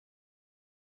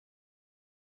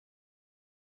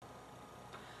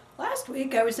Last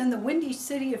week I was in the windy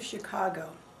city of Chicago,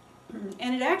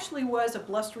 and it actually was a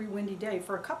blustery windy day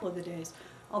for a couple of the days,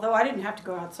 although I didn't have to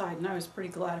go outside and I was pretty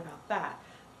glad about that.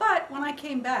 But when I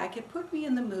came back, it put me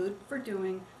in the mood for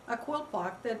doing a quilt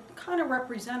block that kind of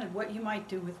represented what you might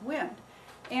do with wind.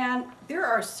 And there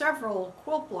are several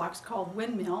quilt blocks called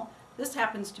Windmill. This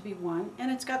happens to be one,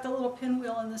 and it's got the little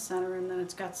pinwheel in the center, and then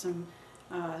it's got some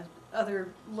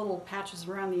other little patches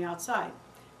around the outside.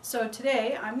 So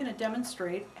today I'm going to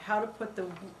demonstrate how to put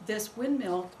this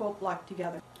Windmill quilt block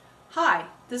together. Hi,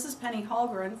 this is Penny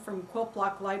Hallgren from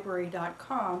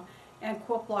quiltblocklibrary.com and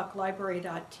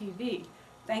quiltblocklibrary.tv.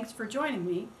 Thanks for joining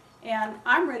me, and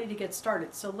I'm ready to get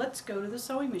started, so let's go to the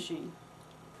sewing machine.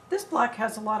 This block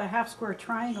has a lot of half square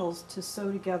triangles to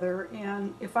sew together,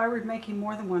 and if I were making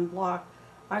more than one block,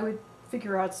 I would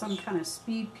figure out some kind of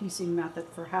speed piecing method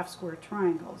for half square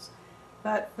triangles.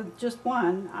 But for just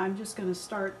one, I'm just going to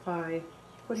start by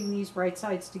putting these right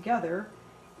sides together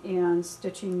and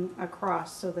stitching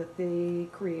across so that they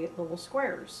create little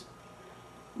squares.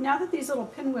 Now that these little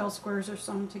pinwheel squares are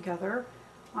sewn together,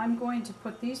 I'm going to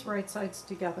put these right sides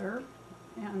together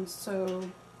and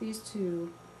sew these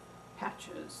two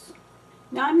patches.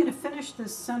 Now I'm going to finish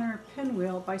this center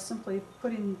pinwheel by simply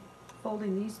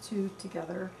folding these two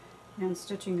together and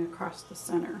stitching across the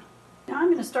center. Now I'm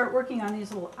going to start working on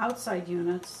these little outside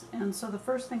units, and so the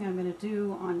first thing I'm going to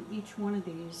do on each one of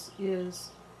these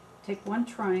is take one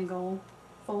triangle,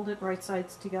 fold it right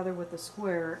sides together with a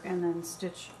square, and then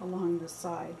stitch along the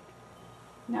side.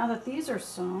 Now that these are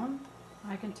sewn,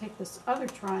 I can take this other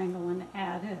triangle and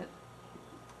add it.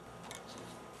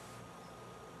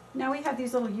 Now we have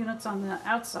these little units on the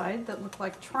outside that look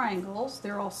like triangles.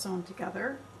 They're all sewn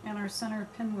together, and our center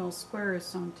pinwheel square is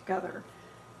sewn together.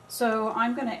 So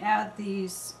I'm going to add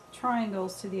these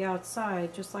triangles to the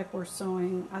outside just like we're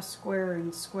sewing a square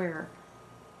and square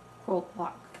quilt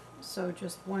block. So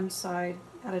just one side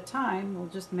at a time, we'll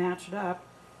just match it up.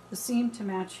 The seam to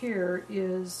match here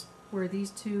is where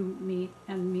these two meet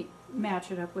and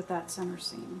match it up with that center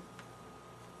seam.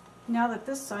 Now that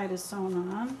this side is sewn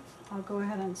on, I'll go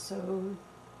ahead and sew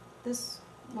this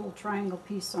little triangle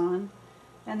piece on,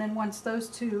 and then once those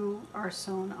two are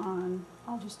sewn on,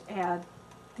 I'll just add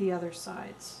the other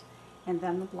sides, and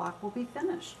then the block will be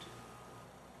finished.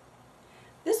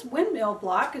 This windmill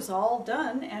block is all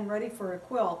done and ready for a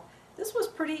quilt. This was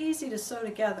pretty easy to sew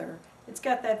together. It's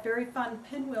got that very fun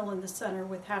pinwheel in the center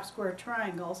with half square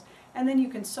triangles, and then you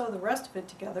can sew the rest of it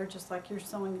together just like you're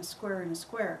sewing a square in a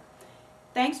square.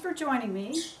 Thanks for joining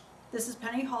me. This is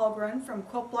Penny Hallgren from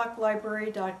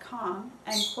quiltblocklibrary.com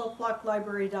and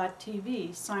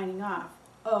quiltblocklibrary.tv signing off.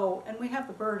 Oh, and we have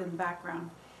the bird in the background.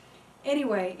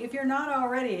 Anyway, if you're not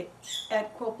already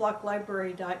at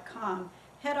quiltblocklibrary.com,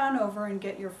 head on over and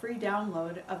get your free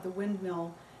download of the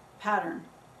windmill pattern.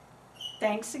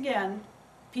 Thanks again.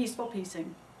 Peaceful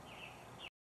piecing.